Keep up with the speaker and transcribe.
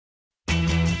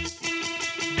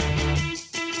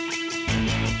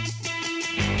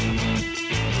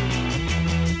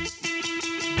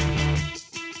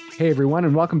Hey everyone,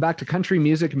 and welcome back to Country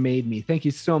Music Made Me. Thank you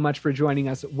so much for joining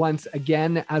us once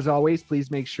again. As always,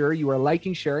 please make sure you are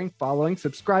liking, sharing, following,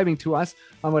 subscribing to us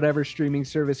on whatever streaming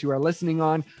service you are listening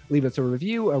on. Leave us a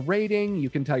review, a rating. You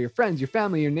can tell your friends, your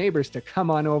family, your neighbors to come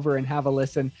on over and have a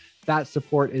listen. That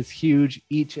support is huge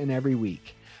each and every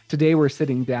week. Today, we're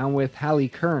sitting down with Hallie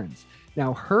Kearns.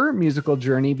 Now, her musical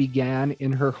journey began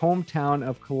in her hometown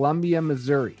of Columbia,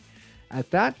 Missouri. At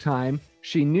that time,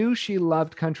 she knew she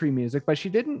loved country music, but she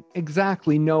didn't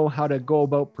exactly know how to go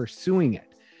about pursuing it.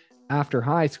 After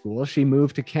high school, she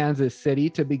moved to Kansas City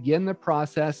to begin the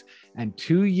process, and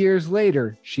 2 years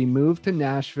later, she moved to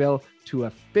Nashville to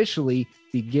officially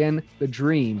begin the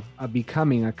dream of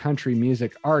becoming a country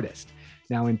music artist.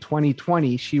 Now, in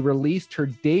 2020, she released her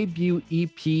debut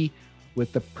EP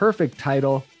with the perfect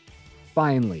title,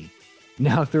 Finally.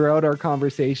 Now, throughout our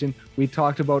conversation, we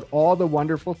talked about all the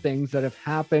wonderful things that have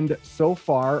happened so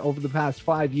far over the past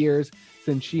 5 years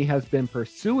since she has been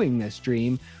pursuing this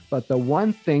dream. But the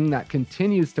one thing that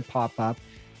continues to pop up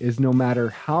is no matter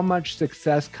how much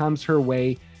success comes her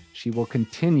way, she will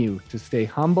continue to stay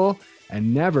humble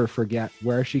and never forget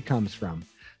where she comes from.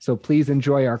 So please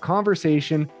enjoy our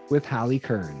conversation with Hallie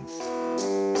Kearns.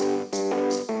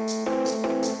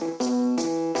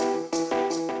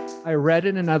 I read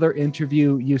in another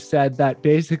interview, you said that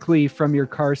basically from your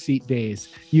car seat days,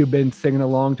 you've been singing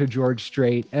along to George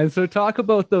Strait. And so talk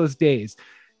about those days.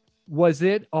 Was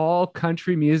it all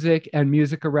country music and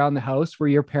music around the house? Were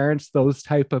your parents those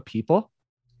type of people?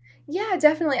 Yeah,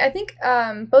 definitely. I think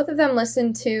both of them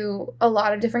listened to a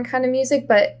lot of different kind of music,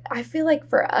 but I feel like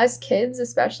for us kids,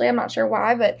 especially, I'm not sure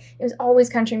why, but it was always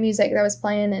country music that was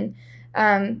playing, and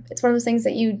it's one of those things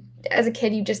that you, as a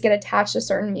kid, you just get attached to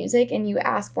certain music and you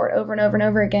ask for it over and over and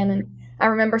over again. And I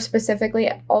remember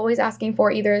specifically always asking for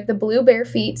either the Blue Bare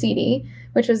Feet CD,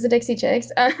 which was the Dixie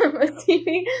Chicks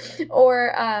CD,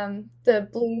 or the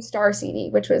Blue Star CD,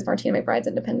 which was Martina McBride's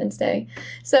Independence Day.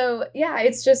 So yeah,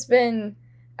 it's just been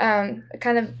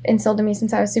kind of instilled in me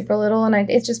since I was super little, and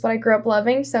it's just what I grew up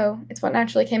loving. So it's what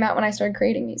naturally came out when I started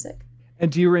creating music. And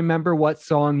do you remember what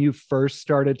song you first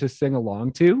started to sing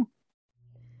along to?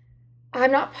 I'm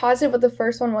not positive what the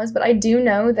first one was, but I do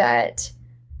know that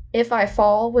If I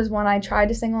Fall was one I tried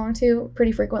to sing along to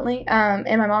pretty frequently.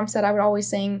 And my mom said I would always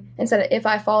sing, instead of If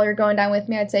I Fall, You're Going Down With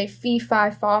Me, I'd say fee, fi,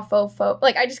 fa, fo, fo.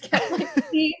 Like, I just kept like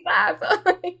fee, fi,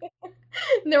 fo.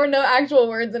 There were no actual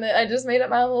words in it. I just made up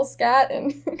my own little scat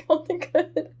and called it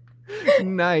good.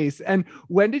 Nice. And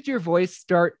when did your voice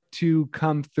start to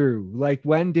come through? Like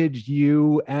when did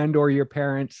you and or your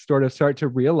parents sort of start to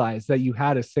realize that you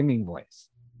had a singing voice?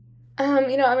 I'm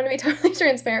gonna be totally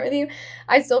transparent with you.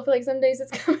 I still feel like some days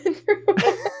it's coming through.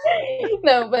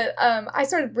 No, but I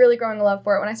started really growing a love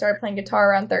for it when I started playing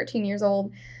guitar around 13 years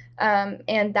old.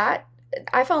 And that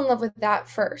I fell in love with that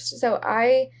first. So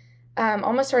I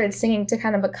almost started singing to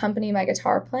kind of accompany my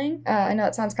guitar playing. I know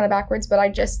that sounds kind of backwards, but I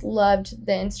just loved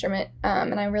the instrument,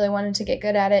 and I really wanted to get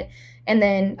good at it. And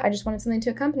then I just wanted something to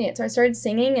accompany it. So I started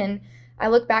singing, and I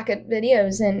look back at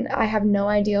videos, and I have no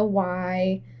idea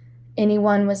why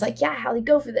anyone was like, yeah, Hallie,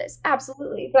 go for this.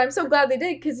 Absolutely. But I'm so glad they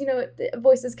did because,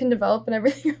 voices can develop and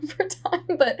everything over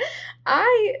time. But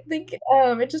I think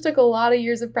it just took a lot of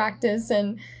years of practice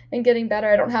and getting better.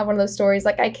 I don't have one of those stories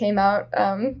like I came out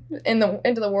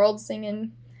into the world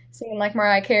singing like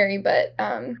Mariah Carey, but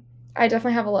I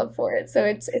definitely have a love for it. So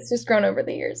it's just grown over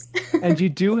the years. And you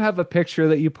do have a picture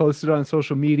that you posted on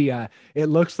social media. It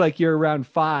looks like you're around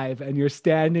 5 and you're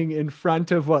standing in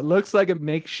front of what looks like a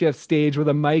makeshift stage with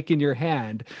a mic in your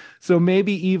hand. So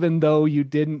maybe even though you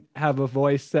didn't have a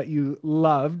voice that you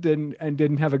loved and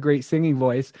didn't have a great singing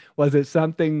voice, was it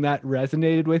something that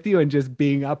resonated with you and just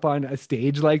being up on a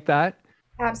stage like that?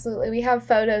 Absolutely. We have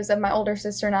photos of my older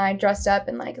sister and I dressed up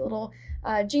in like little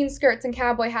jean skirts and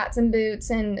cowboy hats and boots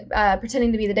and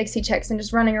pretending to be the Dixie Chicks and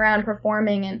just running around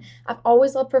performing. And I've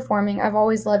always loved performing. I've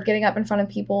always loved getting up in front of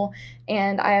people.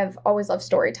 And I have always loved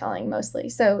storytelling mostly.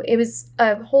 So it was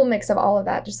a whole mix of all of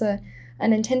that, just an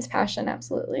intense passion.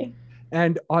 Absolutely.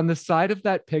 And on the side of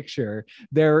that picture,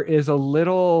 there is a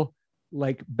little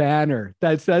like banner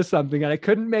that says something, and I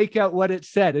couldn't make out what it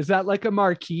said. Is that like a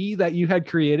marquee that you had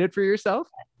created for yourself?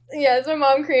 Yeah, it's my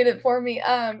mom created for me.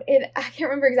 I can't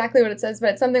remember exactly what it says, but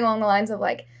it's something along the lines of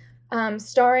like,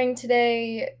 starring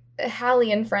today,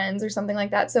 Hallie and Friends or something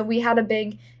like that. So we had a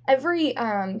big every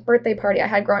birthday party I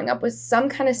had growing up was some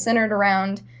kind of centered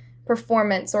around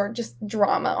performance or just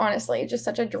drama. Honestly, just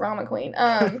such a drama queen.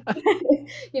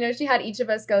 She had each of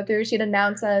us go through. She'd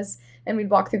announce us, and we'd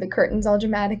walk through the curtains all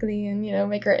dramatically, and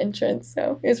make our entrance.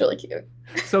 So it was really cute.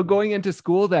 So going into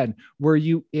school then, were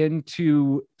you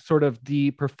into sort of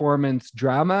the performance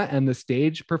drama and the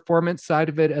stage performance side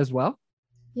of it as well?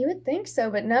 You would think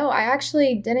so, but no, I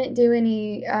actually didn't do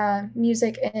any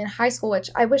music in high school, which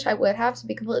I wish I would have, to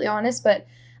be completely honest. But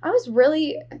I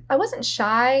wasn't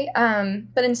shy,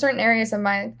 but in certain areas of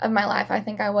my life, I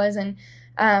think I was. And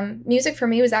music for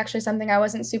me was actually something I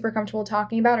wasn't super comfortable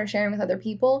talking about or sharing with other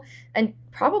people, and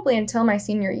probably until my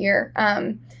senior year.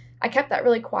 I kept that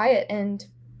really quiet, and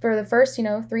for the first,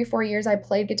 3, 4 years, I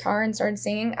played guitar and started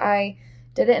singing. I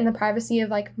did it in the privacy of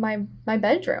like my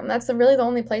bedroom. That's really the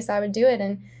only place I would do it.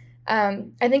 And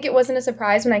I think it wasn't a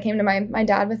surprise when I came to my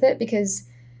dad with it, because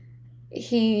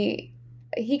he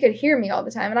he could hear me all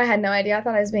the time, and I had no idea. I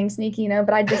thought I was being sneaky,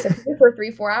 but I'd disappear for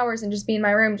 3, 4 hours and just be in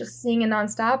my room just singing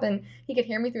nonstop, and he could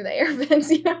hear me through the air vents,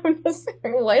 just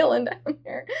wailing down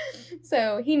there.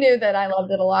 So he knew that I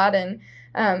loved it a lot, and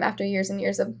after years and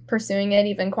years of pursuing it,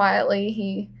 even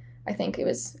quietly, I think it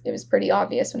was pretty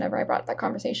obvious whenever I brought that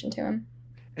conversation to him.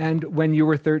 And when you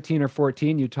were 13 or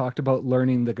 14, you talked about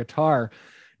learning the guitar.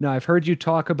 Now, I've heard you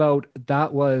talk about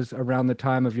that was around the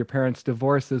time of your parents'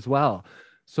 divorce as well.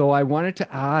 So I wanted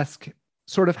to ask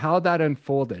sort of how that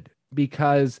unfolded,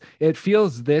 because it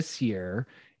feels this year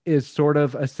is sort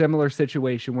of a similar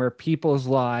situation where people's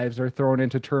lives are thrown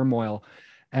into turmoil.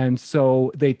 And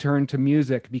so they turn to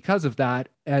music because of that.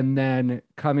 And then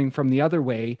coming from the other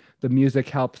way, the music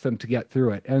helps them to get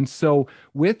through it. And so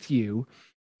with you,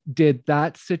 did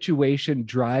that situation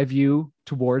drive you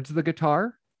towards the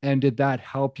guitar? And did that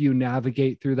help you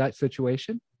navigate through that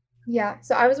situation? Yeah,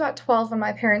 so I was about 12 when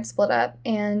my parents split up,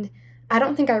 and I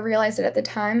don't think I realized it at the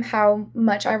time how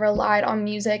much I relied on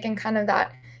music and kind of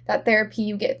that therapy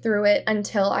you get through it,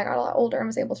 until I got a lot older and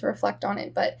was able to reflect on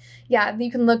it. But yeah, you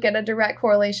can look at a direct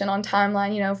correlation on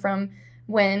timeline, from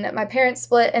when my parents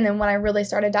split and then when I really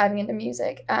started diving into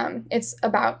music. It's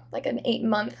about like an 8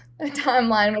 month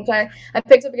timeline, which I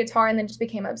picked up a guitar and then just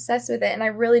became obsessed with it. And I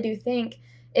really do think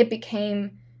it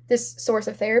became this source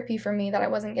of therapy for me that I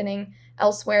wasn't getting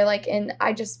elsewhere. Like, and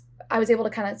I was able to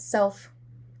kind of self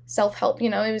help.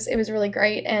 It was really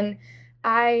great, and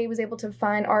I was able to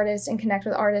find artists and connect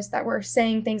with artists that were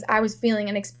saying things I was feeling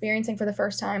and experiencing for the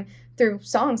first time through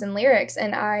songs and lyrics.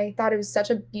 And I thought it was such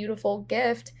a beautiful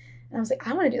gift. And I was like,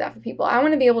 I want to do that for people. I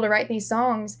want to be able to write these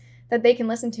songs that they can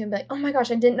listen to and be like, oh my gosh,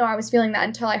 I didn't know I was feeling that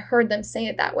until I heard them say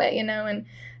it that way. And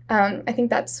I think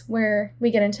that's where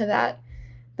we get into that.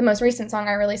 The most recent song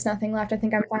I released, Nothing Left, I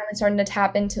think I'm finally starting to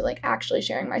tap into like actually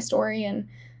sharing my story, and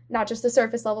not just the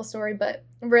surface level story, but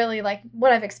really like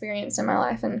what I've experienced in my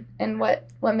life, and what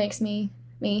makes me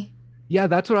me. Yeah,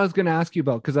 that's what I was going to ask you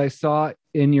about, because I saw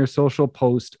in your social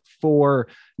post for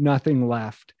Nothing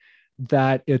Left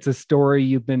that it's a story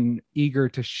you've been eager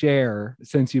to share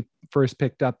since you first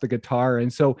picked up the guitar.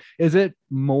 And so is it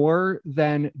more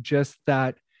than just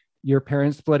that your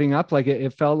parents splitting up? Like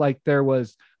it felt like there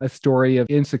was a story of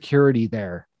insecurity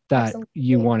there that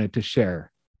you Absolutely. wanted to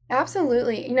share.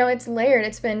 Absolutely. It's layered.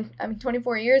 It's been,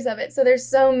 24 years of it. So there's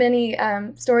so many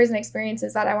stories and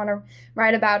experiences that I want to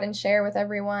write about and share with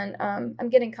everyone. I'm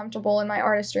getting comfortable in my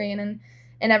artistry and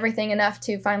everything enough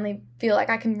to finally feel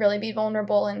like I can really be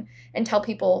vulnerable and tell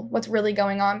people what's really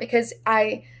going on, because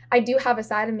I do have a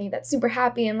side of me that's super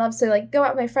happy and loves to like go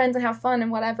out with my friends and have fun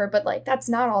and whatever, but like that's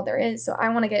not all there is. So I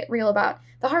want to get real about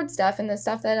the hard stuff and the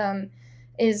stuff that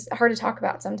is hard to talk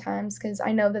about sometimes, because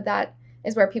I know that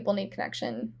is where people need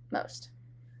connection most.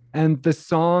 And the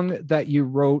song that you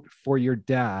wrote for your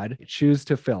dad, Shoes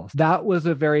to Fill, that was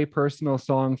a very personal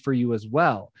song for you as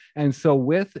well. And so,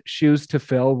 with Shoes to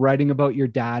Fill, writing about your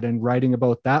dad and writing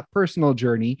about that personal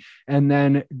journey, and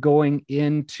then going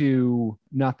into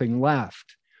Nothing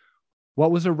Left,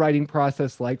 what was the writing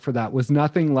process like for that? Was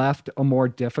Nothing Left a more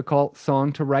difficult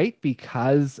song to write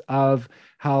because of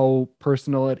how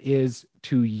personal it is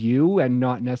to you and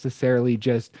not necessarily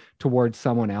just towards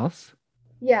someone else?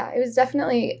 Yeah, it was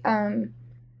definitely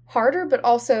harder, but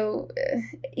also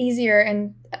easier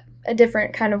in a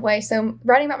different kind of way. So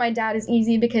writing about my dad is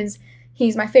easy because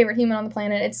he's my favorite human on the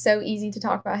planet. It's so easy to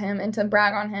talk about him and to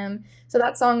brag on him. So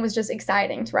that song was just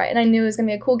exciting to write, and I knew it was going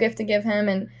to be a cool gift to give him,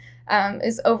 and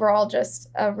is overall just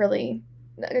a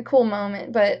cool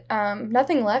moment. But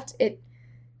Nothing Left, it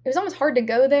was almost hard to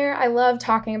go there. I love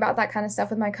talking about that kind of stuff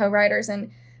with my co-writers,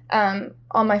 and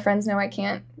all my friends know I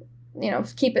can't,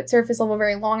 keep it surface level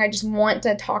very long. I just want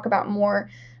to talk about more.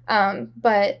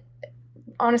 But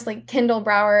honestly, Kendall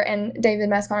Brower and David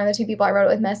Mescon are the two people I wrote it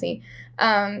with, Messy.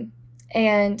 And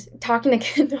talking to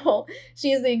Kendall,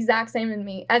 she is the exact same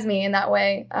as me in that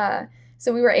way.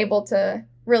 So we were able to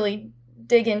really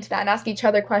dig into that and ask each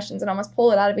other questions and almost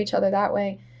pull it out of each other that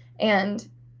way. And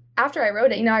after I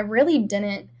wrote it, I really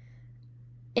didn't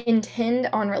intend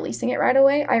on releasing it right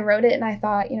away. I wrote it and I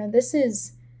thought, this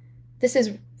is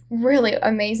really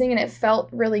amazing and it felt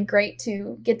really great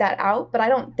to get that out, but I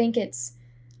don't think it's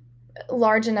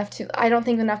large enough to I don't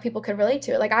think enough people could relate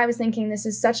to it. Like I was thinking this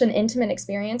is such an intimate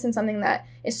experience and something that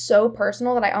is so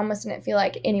personal that I almost didn't feel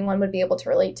like anyone would be able to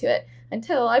relate to it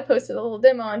until I posted a little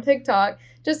demo on TikTok.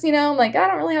 Just, I'm like, I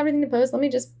don't really have anything to post. Let me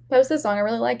just post this song. I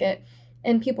really like it.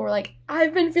 And people were like,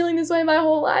 I've been feeling this way my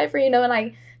whole life, or and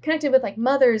I connected with like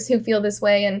mothers who feel this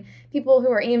way and people who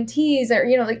are EMTs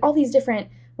or like all these different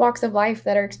walks of life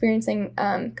that are experiencing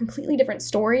completely different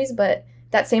stories, but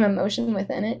that same emotion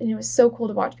within it. And it was so cool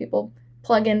to watch people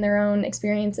plug in their own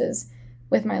experiences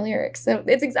with my lyrics. So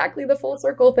it's exactly the full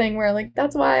circle thing where like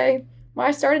that's why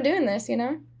I started doing this.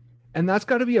 And that's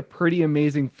got to be a pretty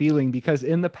amazing feeling, because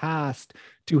in the past,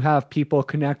 to have people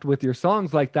connect with your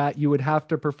songs like that, you would have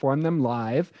to perform them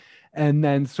live and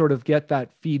then sort of get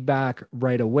that feedback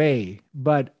right away.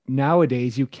 But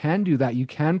nowadays, you can do that. You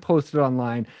can post it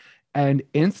online and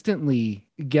instantly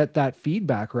get that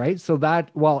feedback, right? So that,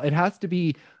 while it has to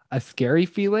be a scary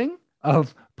feeling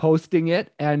of posting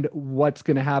it and what's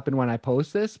going to happen when I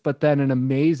post this, but then an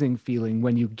amazing feeling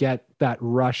when you get that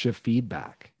rush of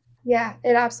feedback. Yeah,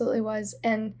 it absolutely was.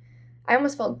 And I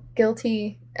almost felt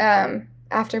guilty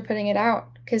after putting it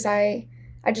out because I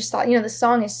just thought, the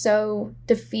song is so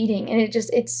defeating and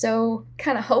it's so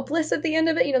kind of hopeless at the end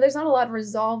of it. There's not a lot of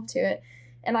resolve to it.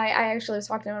 And I actually was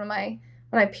talking to one of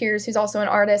my peers who's also an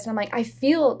artist, and I'm like, I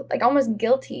feel like almost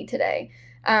guilty today.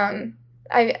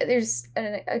 There's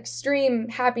an extreme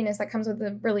happiness that comes with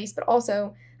the release, but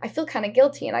also I feel kind of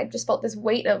guilty, and I just felt this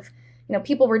weight of,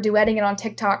 people were duetting it on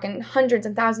TikTok, and hundreds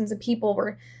and thousands of people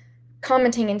were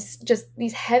commenting and just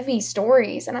these heavy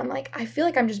stories, and I'm like, I feel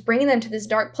like I'm just bringing them to this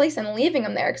dark place and leaving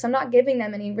them there because I'm not giving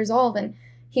them any resolve. And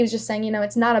he was just saying,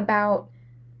 it's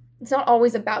not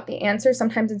always about the answer.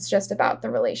 Sometimes it's just about the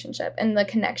relationship and the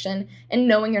connection and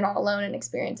knowing you're not alone and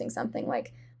experiencing something.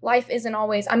 Like life isn't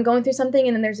always, I'm going through something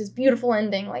and then there's this beautiful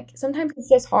ending. Like sometimes it's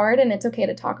just hard, and it's okay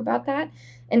to talk about that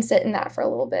and sit in that for a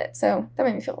little bit. So that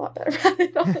made me feel a lot better about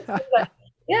it, honestly. But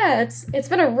yeah, it's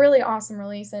been a really awesome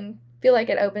release, and feel like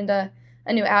it opened a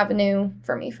new avenue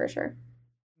for me for sure.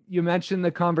 You mentioned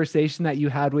the conversation that you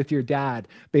had with your dad,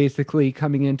 basically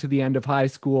coming into the end of high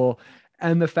school,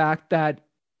 and the fact that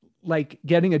like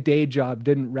getting a day job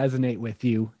didn't resonate with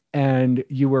you and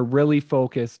you were really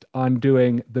focused on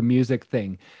doing the music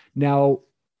thing. Now,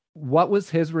 what was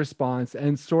his response?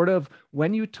 And sort of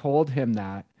when you told him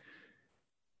that,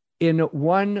 in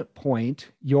one point,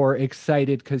 you're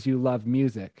excited because you love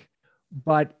music,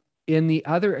 but in the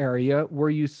other area, were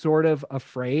you sort of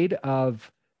afraid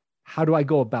of, how do I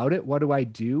go about it? What do I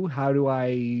do? How do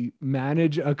I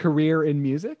manage a career in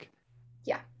music?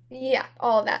 Yeah. Yeah,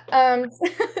 all of that.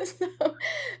 So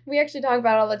we actually talk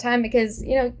about it all the time because,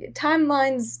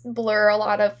 timelines blur a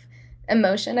lot of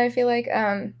emotion, I feel like.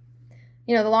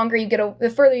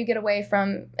 The further you get away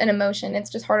from an emotion, it's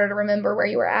just harder to remember where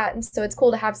you were at. And so it's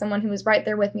cool to have someone who was right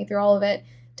there with me through all of it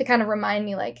to kind of remind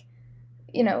me, like,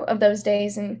 of those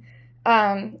days. And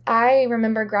I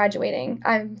remember graduating.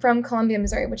 I'm from Columbia,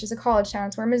 Missouri, which is a college town.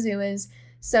 It's where Mizzou is.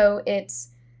 So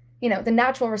it's, the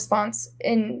natural response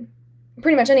in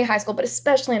pretty much any high school, but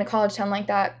especially in a college town like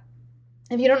that,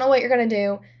 if you don't know what you're going to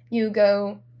do, you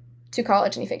go to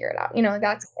college and you figure it out.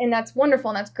 That's wonderful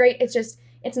and that's great.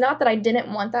 It's not that I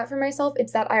didn't want that for myself.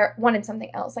 It's that I wanted something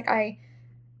else.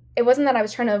 It wasn't that I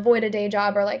was trying to avoid a day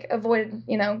job or like avoid,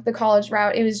 the college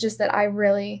route. It was just that I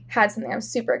really had something I was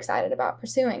super excited about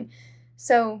pursuing.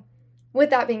 So with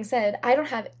that being said, I don't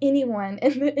have anyone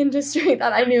in the industry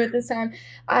that I knew at this time.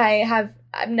 I've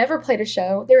never played a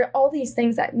show. There are all these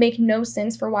things that make no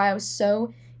sense for why I was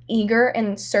so eager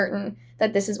and certain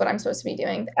that this is what I'm supposed to be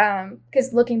doing.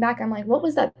 Because looking back, I'm like, what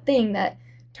was that thing that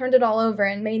turned it all over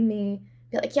and made me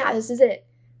be like, yeah, this is it.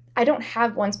 I don't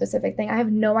have one specific thing. I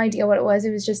have no idea what it was.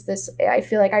 It was just this, I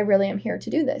feel like I really am here to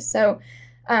do this. So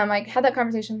I had that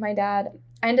conversation with my dad.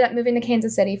 I ended up moving to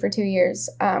Kansas City for 2 years,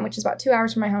 which is about 2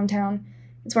 hours from my hometown.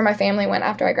 It's where my family went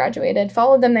after I graduated.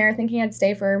 Followed them there thinking I'd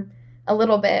stay for a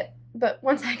little bit. But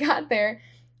once I got there,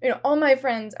 all my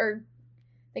friends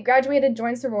they graduated,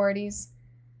 joined sororities,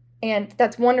 and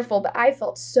that's wonderful. But I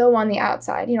felt so on the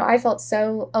outside. I felt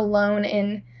so alone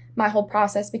in my whole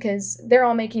process because they're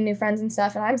all making new friends and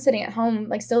stuff. And I'm sitting at home,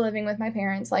 like still living with my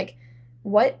parents. Like,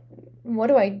 what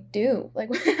do I do? Like,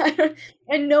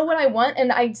 I know what I want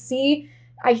and I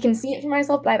can see it for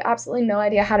myself, but I have absolutely no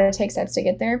idea how to take steps to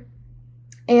get there.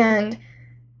 And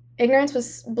ignorance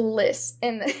was bliss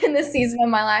in this season of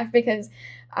my life because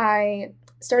I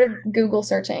started Google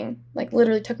searching, like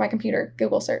literally took my computer,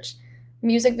 Google search,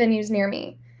 music venues near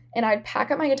me. And I'd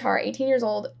pack up my guitar, 18 years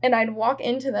old, and I'd walk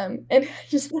into them and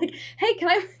just like, hey,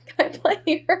 can I play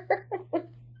here?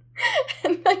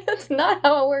 And like that's not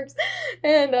how it works.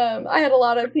 And I had a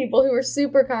lot of people who were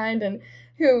super kind and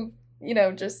who,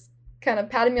 just kind of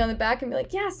patted me on the back and be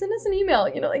like, yeah, send us an email,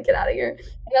 like get out of here.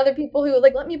 And other people who would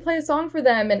like let me play a song for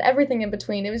them and everything in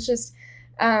between. It was just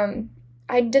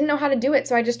I didn't know how to do it,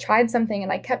 so I just tried something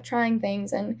and I kept trying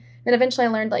things, and then eventually I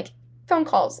learned like phone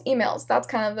calls, emails. That's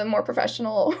kind of the more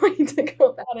professional way to go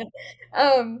about it.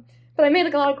 But I made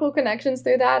like a lot of cool connections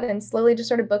through that, and slowly just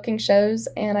started booking shows.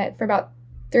 And for about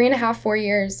 3.5, 4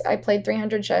 years, I played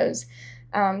 300 shows,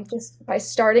 just by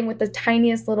starting with the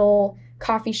tiniest little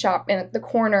coffee shop in the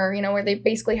corner, where they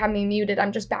basically have me muted.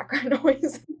 I'm just background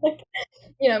noise. Like,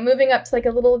 moving up to like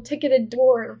a little ticketed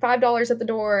door, $5 at the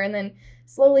door, and then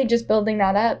slowly just building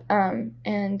that up.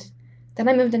 And then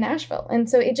I moved to Nashville. And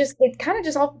so it kind of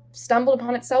just all stumbled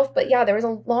upon itself. But yeah, there was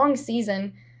a long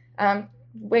season,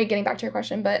 way getting back to your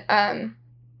question, but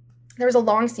there was a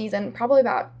long season, probably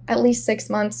about at least 6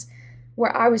 months,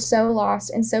 where I was so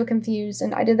lost and so confused.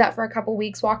 And I did that for a couple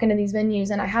weeks, walk into these venues,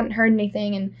 and I hadn't heard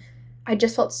anything. And I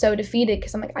just felt so defeated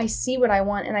because I'm like, I see what I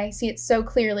want and I see it so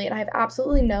clearly, and I have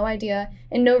absolutely no idea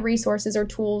and no resources or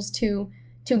tools to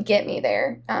get me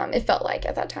there. It felt like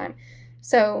at that time.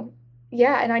 So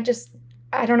yeah, and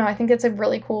I don't know. I think that's a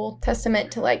really cool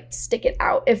testament to like stick it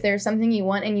out. If there's something you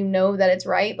want and you know that it's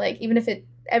right, like even if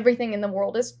everything in the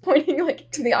world is pointing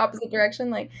like to the opposite direction,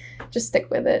 like just stick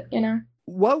with it.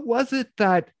 What was it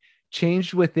that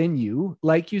changed within you?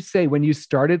 Like you say, when you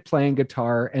started playing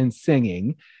guitar and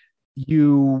singing,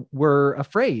 you were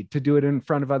afraid to do it in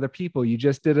front of other people. You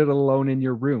just did it alone in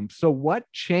your room. So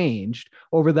what changed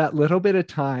over that little bit of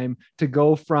time to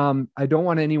go from, I don't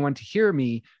want anyone to hear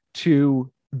me,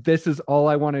 to this is all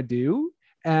I want to do?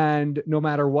 And no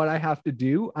matter what I have to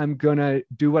do, I'm going to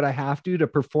do what I have to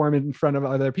perform in front of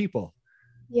other people.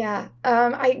 Yeah.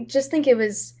 I just think it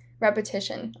was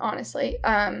repetition, honestly.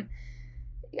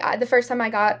 The first time I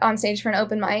got on stage for an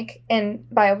open mic, and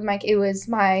by open mic, it was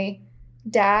my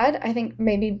dad, I think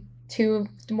maybe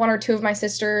one or two of my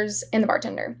sisters, and the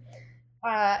bartender.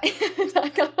 And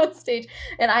I got on stage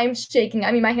and I'm shaking.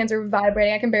 I mean, my hands are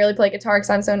vibrating. I can barely play guitar because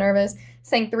I'm so nervous.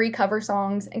 Sang 3 cover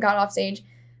songs and got off stage.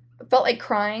 Felt like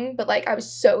crying, but like I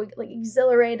was so like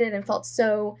exhilarated and felt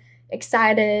so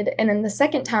excited. And then the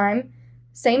second time,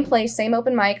 same place, same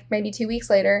open mic, maybe 2 weeks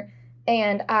later,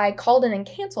 and I called in and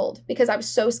canceled because I was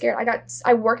so scared.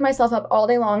 I worked myself up all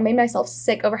day long, made myself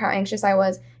sick over how anxious I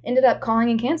was, ended up calling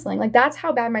and canceling. Like that's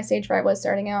how bad my stage fright was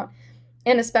starting out.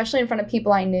 And especially in front of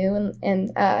people I knew,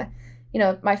 and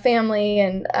my family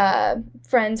and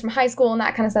friends from high school and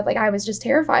that kind of stuff. Like I was just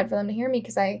terrified for them to hear me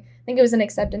because I think it was an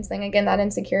acceptance thing. Again, that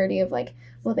insecurity of like,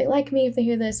 will they like me if they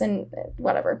hear this and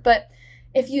whatever. But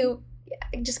if you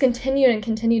just continue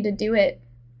to do it,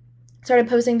 started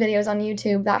posting videos on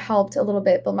YouTube, that helped a little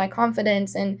bit build my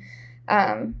confidence. And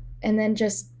then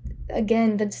just,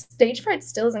 again, the stage fright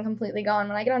still isn't completely gone.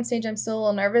 When I get on stage, I'm still a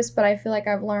little nervous, but I feel like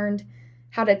I've learned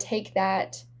how to take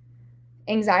that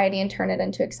anxiety and turn it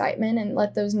into excitement and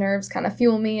let those nerves kind of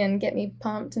fuel me and get me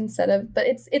pumped but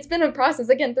it's been a process.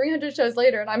 Again, 300 shows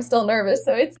later and I'm still nervous.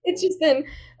 So it's just been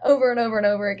over and over and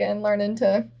over again, learning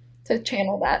to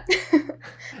channel that.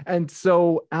 And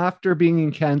so after being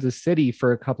in Kansas City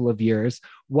for a couple of years,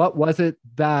 what was it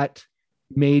that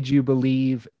made you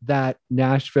believe that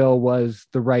Nashville was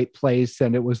the right place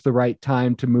and it was the right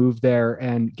time to move there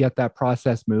and get that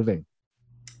process moving?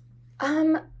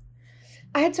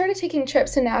 I had started taking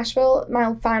trips to Nashville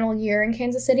my final year in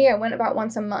Kansas City. I went about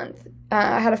once a month.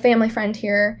 I had a family friend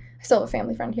here. I still have a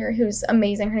family friend here who's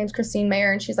amazing. Her name's Christine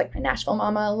Mayer, and she's like my Nashville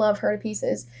mama. I love her to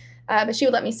pieces. But she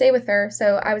would let me stay with her,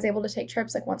 so I was able to take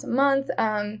trips like once a month.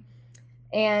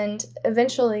 And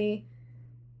eventually,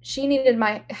 she needed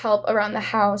my help around the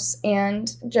house, and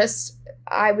just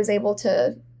I was able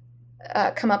to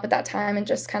come up at that time and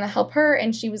just kind of help her.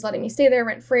 And she was letting me stay there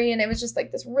rent free, and it was just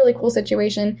like this really cool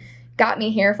situation. Got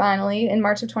me here finally in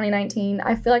March of 2019.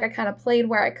 I feel like I kind of played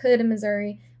where I could in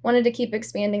Missouri, wanted to keep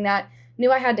expanding that.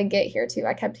 Knew I had to get here too.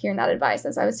 I kept hearing that advice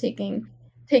as I was taking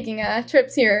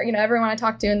trips here. Everyone I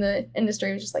talked to in the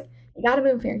industry was just like, you got to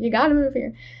move here. You got to move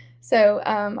here. So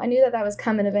I knew that was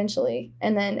coming eventually.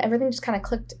 And then everything just kind of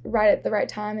clicked right at the right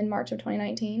time in March of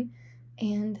 2019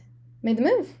 and made the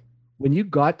move. When you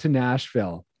got to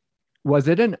Nashville, was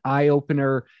it an eye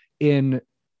opener in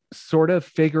sort of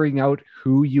figuring out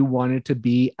who you wanted to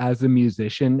be as a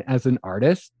musician, as an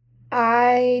artist?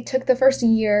 I took the first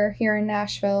year here in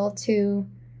Nashville to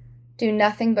do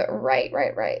nothing but write,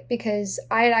 because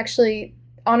I had actually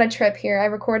on a trip here, I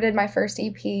recorded my first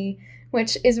EP,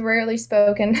 which is rarely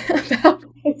spoken about.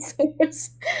 It was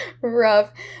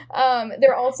rough.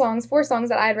 They're all songs, 4 songs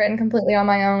that I had written completely on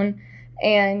my own,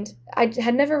 and I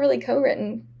had never really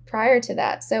co-written prior to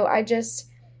that. So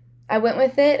I went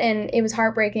with it, and it was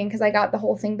heartbreaking because I got the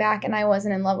whole thing back and I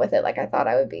wasn't in love with it like I thought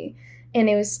I would be. And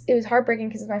it was heartbreaking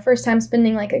because it's my first time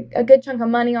spending like a good chunk of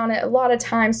money on it, a lot of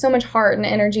time, so much heart and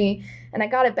energy, and I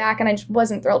got it back and I just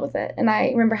wasn't thrilled with it. And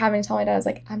I remember having to tell my dad, I was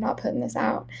like, I'm not putting this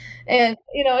out. And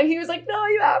he was like, no,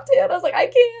 you have to. And I was like, I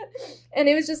can't. And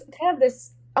it was just kind of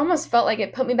this, almost felt like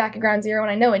it put me back at ground zero,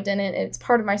 and I know it didn't. It's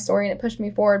part of my story and it pushed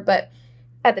me forward, but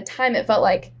at the time it felt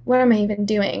like, what am I even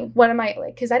doing? What am I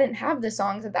like? Because I didn't have the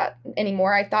songs of that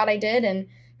anymore. I thought I did, and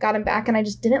got them back, and I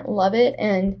just didn't love it.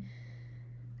 And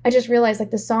I just realized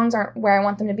like the songs aren't where I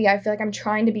want them to be. I feel like I'm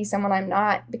trying to be someone I'm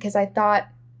not, because I thought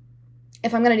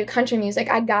if I'm gonna do country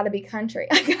music, I gotta be country.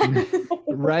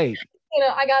 Right.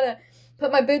 I gotta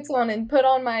put my boots on and put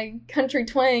on my country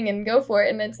twang and go for it.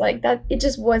 And it's like that. It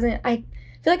just wasn't. I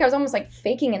feel like I was almost like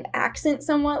faking an accent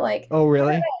somewhat. Like, Oh,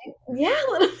 really? yeah,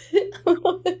 a little bit, a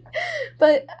little bit.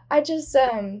 But I just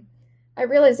I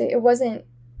realized it wasn't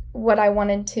what I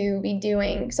wanted to be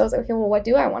doing. So I was like, okay, well, what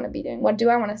do I want to be doing? What do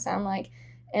I want to sound like?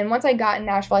 And once I got in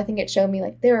Nashville, I think it showed me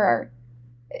like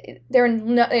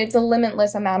it's a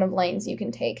limitless amount of lanes you can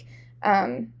take.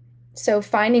 So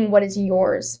finding what is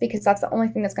yours, because that's the only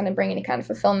thing that's going to bring any kind of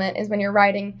fulfillment, is when you're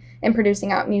writing and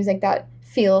producing out music that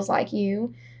feels like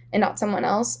you and not someone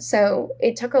else. So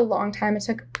it took a long time. It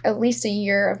took at least a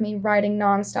year of me writing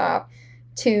nonstop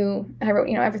and I wrote,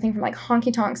 everything from like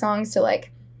honky tonk songs to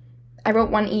like, I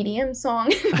wrote one EDM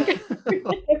song in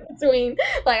between.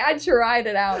 Like, I tried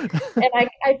it out, and I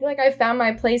feel like I found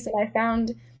my place, and I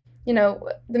found,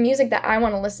 the music that I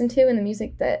want to listen to, and the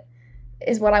music that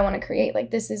is what I want to create.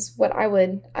 Like, this is what I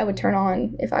would turn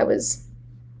on if I was,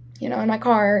 in my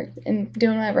car and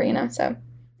doing whatever, So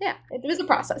yeah, it was a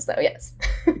process though. Yes.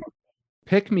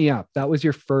 Pick Me Up. That was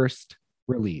your first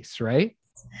release, right?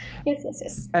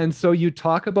 Yes. And so you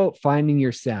talk about finding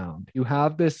your sound. You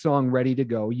have this song ready to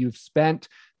go. You've spent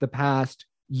the past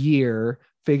year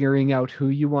figuring out who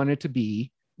you want it to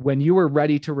be. When you were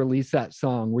ready to release that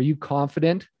song, were you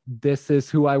confident this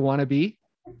is who I want to be?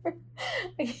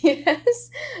 Yes.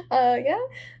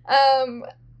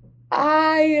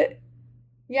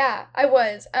 Yeah. I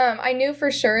was. I knew for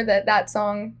sure that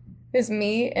song is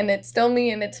me, and it's still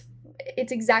me, and it's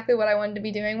exactly what I wanted to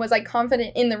be doing. Was I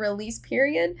confident in the release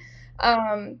period?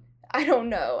 I don't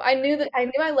know. I knew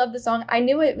I loved the song. I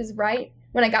knew it was right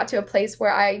when I got to a place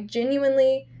where I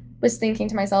genuinely was thinking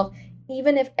to myself,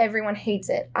 even if everyone hates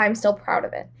it, I'm still proud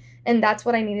of it. And that's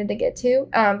what I needed to get to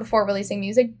before releasing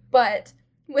music. But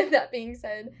with that being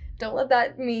said, don't let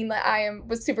that mean that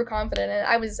was super confident. And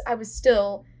I was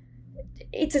still,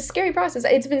 it's a scary process.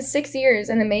 It's been 6 years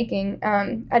in the making.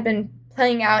 I'd been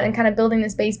playing out and kind of building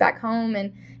this base back home,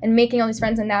 and making all these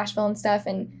friends in Nashville and stuff.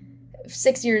 And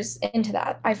 6 years into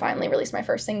that, I finally released my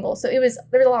first single. So there was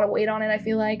a lot of weight on it, I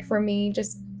feel like, for me,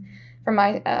 just from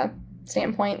my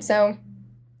standpoint. So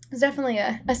it was definitely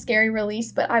a scary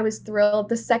release, but I was thrilled.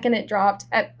 The second it dropped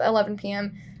at 11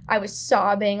 p.m., I was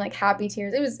sobbing, like happy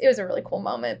tears. It was a really cool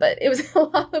moment, but it was a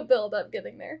lot of build up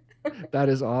getting there. That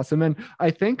is awesome. And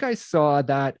I think I saw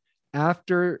that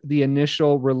after the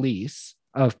initial release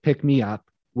of Pick Me Up,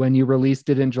 when you released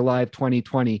it in July of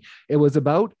 2020, it was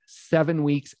about 7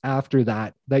 weeks after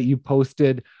that you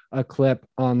posted a clip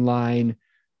online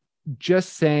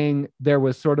just saying there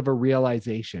was sort of a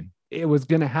realization. It was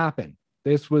going to happen.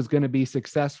 This was going to be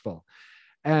successful.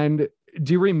 And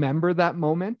do you remember that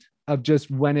moment of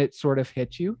just when it sort of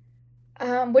hit you?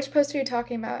 Which post are you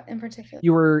talking about in particular?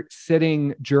 You were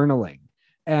sitting journaling,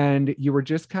 and you were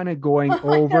just kind of going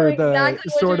over exactly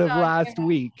the sort of last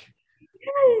week.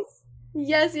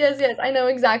 Yes. I know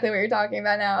exactly what you're talking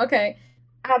about now. Okay.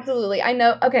 Absolutely. I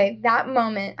know. Okay. That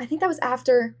moment, I think that was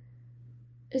after,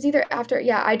 it was either after,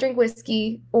 I Drink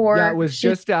Whiskey, or. Yeah, it was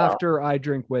just after I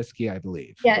Drink Whiskey, I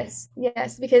believe. Yes.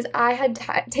 Because I had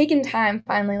taken time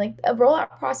finally. Like, a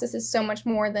rollout process is so much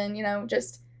more than,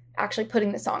 just actually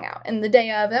putting the song out. And the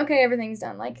day of, okay, everything's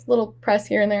done, like little press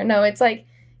here and there. No, it's like,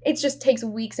 it just takes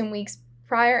weeks and weeks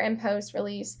prior and post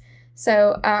release.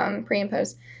 So, pre and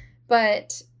post.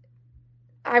 But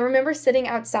I remember sitting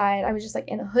outside. I was just like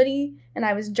in a hoodie, and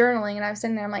I was journaling, and I was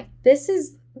sitting there. I'm like, this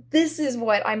is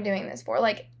what I'm doing this for.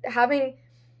 Like, I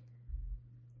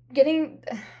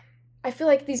feel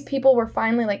like these people were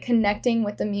finally like connecting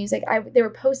with the music. They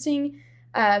were posting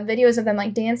videos of them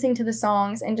like dancing to the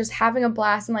songs and just having a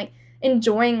blast and like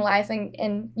enjoying life,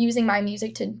 and using my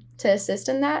music to assist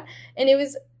in that. And it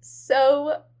was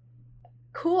so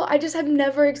cool. I just have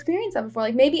never experienced that before.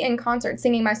 Like maybe in concert,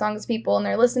 singing my songs to people and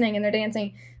they're listening and they're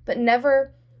dancing, but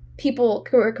never people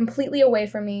who are completely away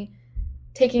from me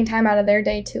taking time out of their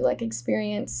day to like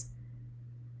experience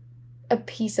a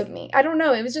piece of me. I don't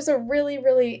know. It was just a really,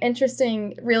 really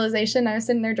interesting realization. I was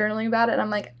sitting there journaling about it and I'm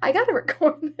like, I gotta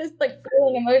record this like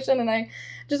feeling emotion and I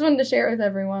just wanted to share it with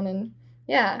everyone. And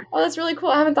yeah. Oh, that's really cool.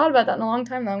 I haven't thought about that in a long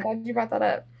time though. I'm glad you brought that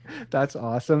up. That's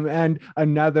awesome. And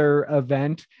another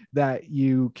event that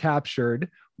you captured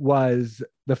was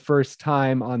the first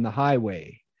time on the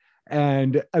highway,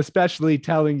 and especially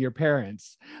telling your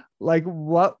parents. Like,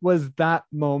 what was that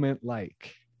moment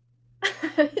like?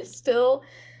 Still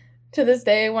to this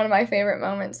day, one of my favorite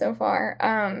moments so far.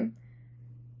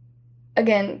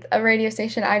 Again, a radio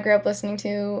station I grew up listening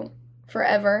to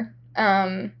forever.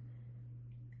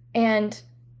 And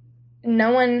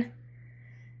no one,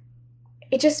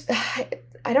 it just,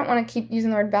 I don't want to keep using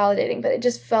the word validating, but it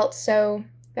just felt so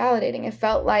validating. It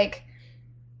felt like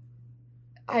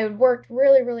I had worked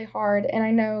really, really hard. And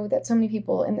I know that so many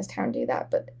people in this town do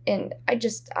that, and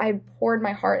I poured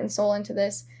my heart and soul into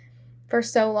this for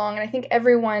so long. And I think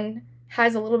everyone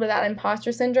has a little bit of that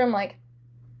imposter syndrome. Like,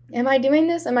 am I doing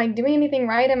this? Am I doing anything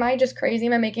right? Am I just crazy?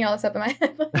 Am I making all this up in my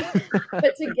head?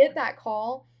 But to get that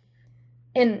call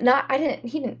and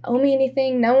he didn't owe me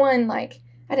anything. No one, like,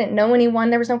 I didn't know anyone.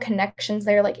 There was no connections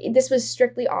there. Like, this was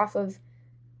strictly off of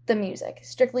the music,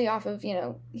 strictly off of,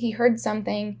 he heard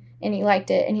something and he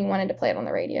liked it and he wanted to play it on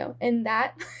the radio. And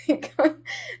that, that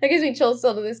gives me chills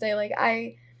still to this day. Like,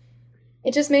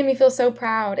 it just made me feel so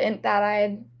proud and that I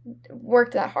had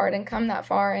worked that hard and come that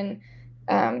far, and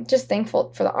just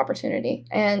thankful for the opportunity.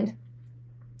 And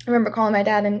I remember calling my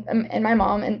dad and my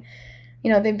mom, and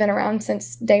they've been around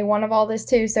since day one of all this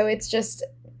too. So it's just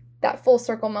that full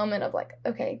circle moment of like,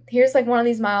 okay, here's like one of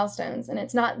these milestones, and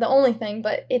it's not the only thing,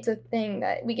 but it's a thing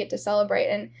that we get to celebrate.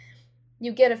 And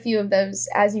you get a few of those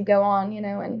as you go on,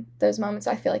 and those moments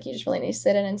I feel like you just really need to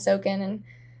sit in and soak in.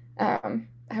 And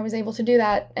I was able to do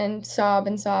that and sob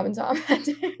and sob and sob that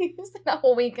day, that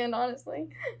whole weekend, honestly.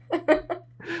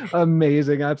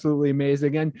 Amazing, absolutely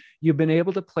amazing. And you've been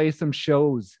able to play some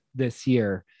shows this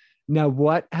year. Now,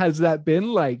 what has that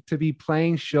been like to be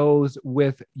playing shows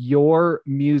with your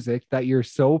music that you're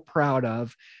so proud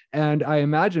of? And I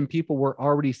imagine people were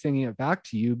already singing it back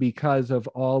to you because of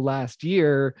all last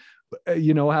year,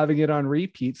 having it on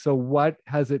repeat. So what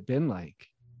has it been like?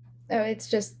 Oh, it's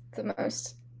just the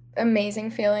most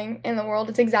amazing feeling in the world.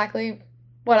 It's exactly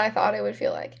what I thought it would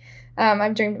feel like.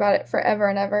 I've dreamed about it forever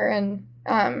and ever. And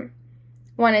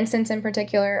one instance in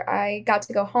particular, I got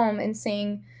to go home and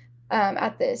sing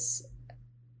at this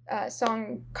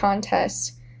song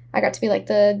contest. I got to be like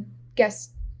the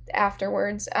guest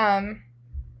afterwards.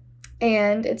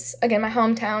 And it's, again, my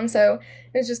hometown. So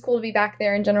it was just cool to be back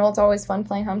there in general. It's always fun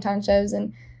playing hometown shows.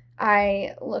 And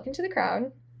I look into the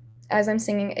crowd as I'm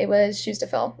singing. It was Shoes to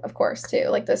Fill, of course, too,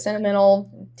 like the sentimental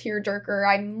tearjerker.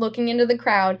 I'm looking into the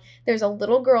crowd. There's a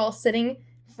little girl sitting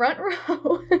front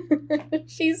row.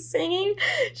 She's singing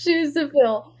Shoes to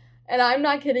Fill. And I'm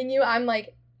not kidding you. I'm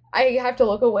like, I have to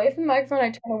look away from the microphone. I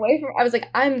turn away from, I was like,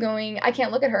 I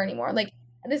can't look at her anymore. Like,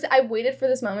 I waited for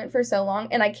this moment for so long,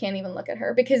 and I can't even look at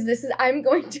her because I'm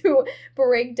going to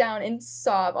break down and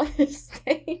sob on this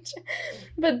stage.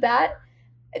 But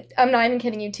I'm not even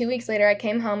kidding you. 2 weeks later, I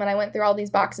came home and I went through all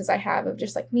these boxes I have of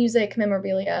just like music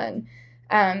memorabilia. And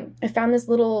I found this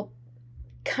little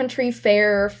country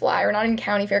fair flyer, not even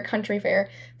county fair, country fair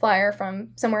flyer from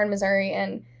somewhere in Missouri.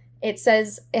 And it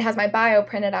has my bio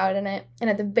printed out in it. And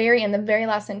at the very end, the very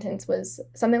last sentence was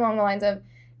something along the lines of,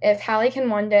 if Hallie can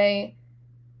one day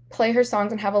play her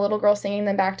songs and have a little girl singing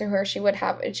them back to her, she would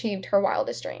have achieved her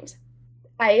wildest dreams.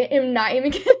 I am not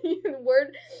even kidding you,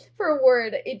 word for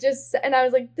word. And I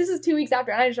was like, this is 2 weeks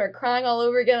after, and I just started crying all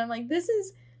over again. I'm like,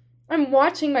 I'm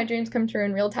watching my dreams come true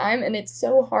in real time, and it's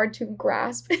so hard to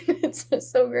grasp. It's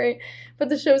just so great. But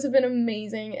the shows have been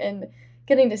amazing, and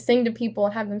getting to sing to people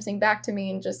and have them sing back to me,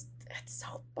 and just, it's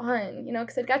so fun,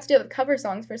 because I got to do it with cover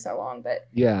songs for so long, but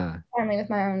yeah, finally with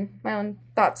my own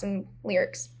thoughts and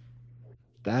lyrics.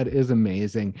 That is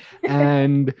amazing.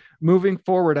 And moving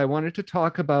forward, I wanted to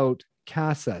talk about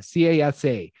CASA,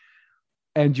 C-A-S-A,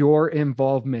 and your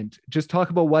involvement. Just talk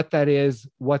about what that is,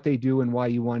 what they do, and why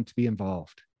you want to be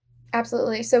involved.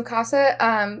 Absolutely. So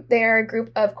CASA, they're a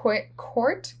group of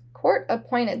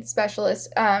court-appointed specialists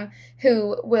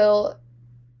who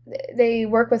they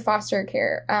work with foster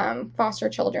care, foster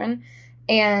children,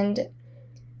 and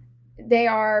they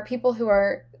are people who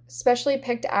are specially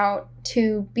picked out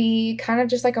to be kind of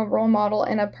just like a role model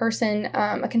and a person,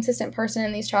 a consistent person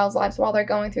in these child's lives while they're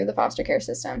going through the foster care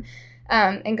system.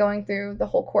 and going through the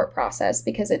whole court process,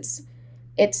 because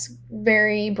it's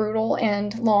very brutal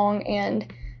and long,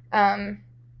 and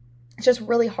it's just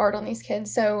really hard on these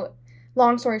kids. So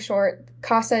long story short,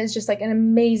 CASA is just like an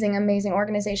amazing, amazing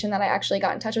organization that I actually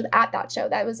got in touch with at that show.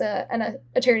 That was a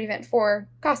charity event for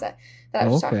CASA that I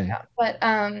was talking about. But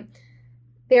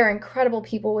they are incredible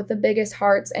people with the biggest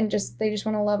hearts, and they just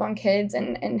want to love on kids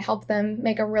and help them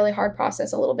make a really hard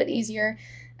process a little bit easier.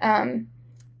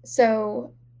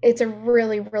 So it's a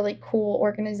really, really cool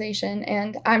organization,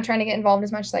 and I'm trying to get involved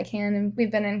as much as I can. And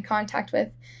we've been in contact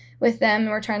with them, and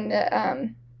we're trying to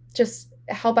just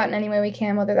help out in any way we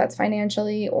can, whether that's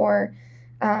financially or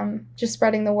just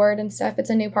spreading the word and stuff. It's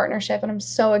a new partnership, and I'm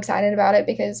so excited about it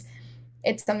because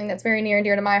it's something that's very near and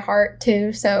dear to my heart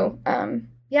too. So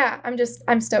yeah,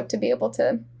 I'm stoked to be able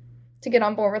to get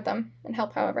on board with them and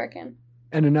help however I can.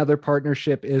 And another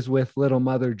partnership is with Little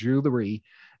Mother Jewelry,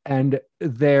 and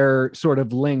they're sort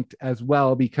of linked as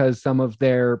well because some of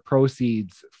their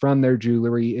proceeds from their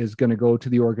jewelry is going to go to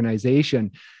the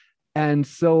organization. And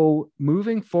so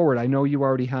moving forward, I know you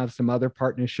already have some other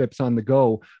partnerships on the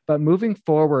go, but moving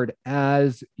forward,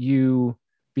 as you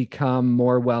become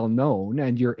more well-known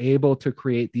and you're able to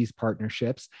create these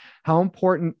partnerships, how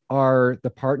important are the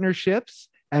partnerships,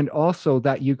 and also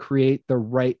that you create the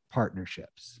right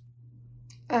partnerships?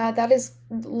 That is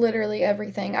literally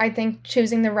everything. I think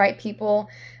choosing the right people,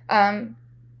 I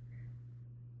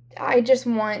just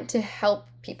want to help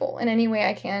people in any way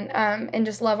I can, and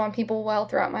just love on people well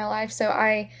throughout my life. So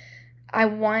I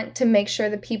want to make sure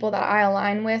the people that I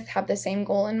align with have the same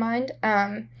goal in mind.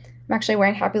 I'm actually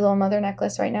wearing Happy Little Mother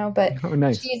necklace right now, but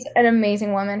nice. She's an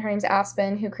amazing woman. Her name's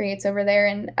Aspen, who creates over there,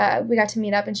 and we got to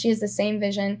meet up, and she has the same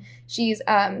vision. She's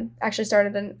actually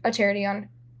started a charity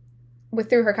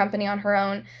through her company on her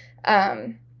own,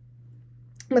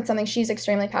 with something she's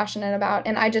extremely passionate about.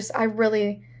 And I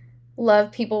really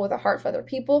love people with a heart for other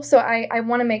people. So I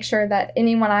want to make sure that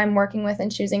anyone I'm working with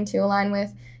and choosing to align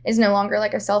with is no longer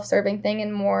like a self-serving thing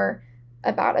and more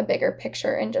about a bigger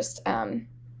picture, and just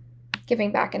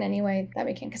giving back in any way that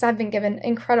we can. Because I've been given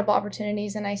incredible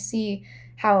opportunities, and I see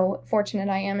how fortunate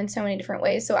I am in so many different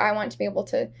ways. So I want to be able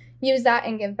to use that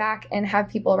and give back and have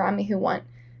people around me who want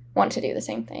to do the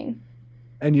same thing.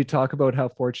 And you talk about how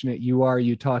fortunate you are.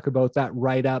 You talk about that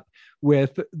right up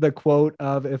with the quote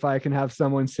of, if I can have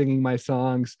someone singing my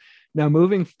songs. Now,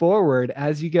 moving forward,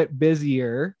 as you get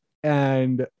busier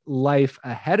and life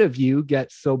ahead of you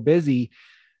gets so busy,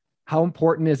 how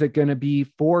important is it going to be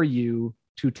for you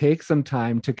to take some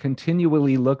time to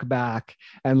continually look back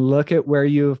and look at where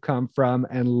you have come from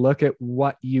and look at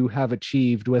what you have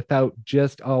achieved without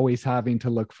just always having to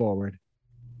look forward?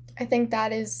 I think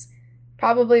that is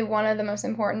probably one of the most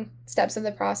important steps of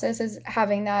the process, is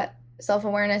having that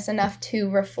self-awareness enough to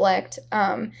reflect.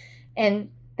 And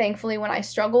thankfully, when I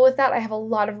struggle with that, I have a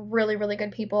lot of really, really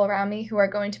good people around me who are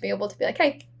going to be able to be like,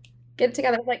 hey, get it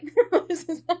together. Like, this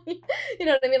is not, you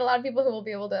know what I mean? A lot of people who will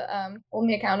be able to hold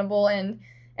me accountable and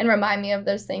remind me of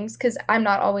those things, because I'm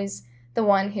not always the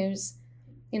one who's,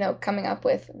 coming up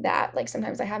with that. Like,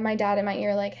 sometimes I have my dad in my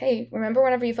ear, like, hey, remember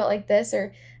whenever you felt like this,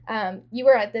 or you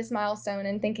were at this milestone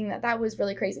and thinking that was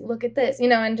really crazy. Look at this,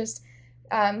 and just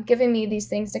giving me these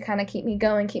things to kind of keep me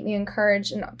going, keep me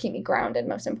encouraged, and keep me grounded,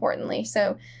 most importantly.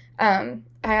 So I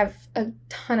have a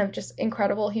ton of just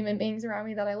incredible human beings around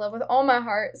me that I love with all my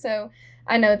heart. So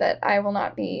I know that I will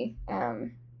not be,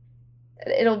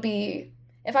 it'll be,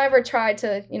 if I ever try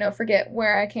to, forget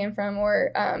where I came from,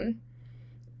 or,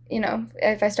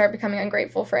 if I start becoming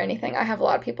ungrateful for anything, I have a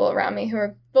lot of people around me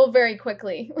who will very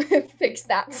quickly fix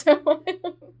that. So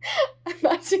I'm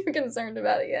not too concerned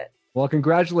about it yet. Well,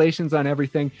 congratulations on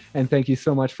everything. And thank you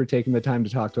so much for taking the time to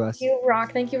talk to us. You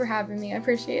rock. Thank you for having me. I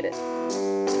appreciate it.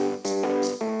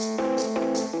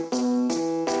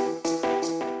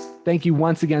 Thank you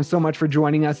once again so much for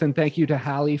joining us. And thank you to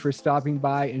Hallie for stopping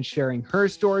by and sharing her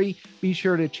story. Be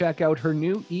sure to check out her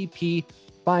new EP,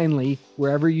 Finally,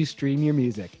 wherever you stream your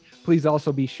music. Please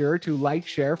also be sure to like,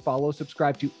 share, follow,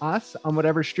 subscribe to us on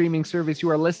whatever streaming service you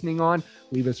are listening on.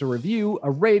 Leave us a review, a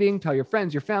rating, tell your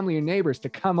friends, your family, your neighbors to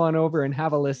come on over and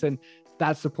have a listen.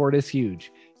 That support is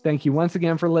huge. Thank you once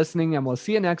again for listening, and we'll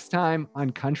see you next time on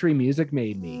Country Music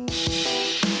Made Me.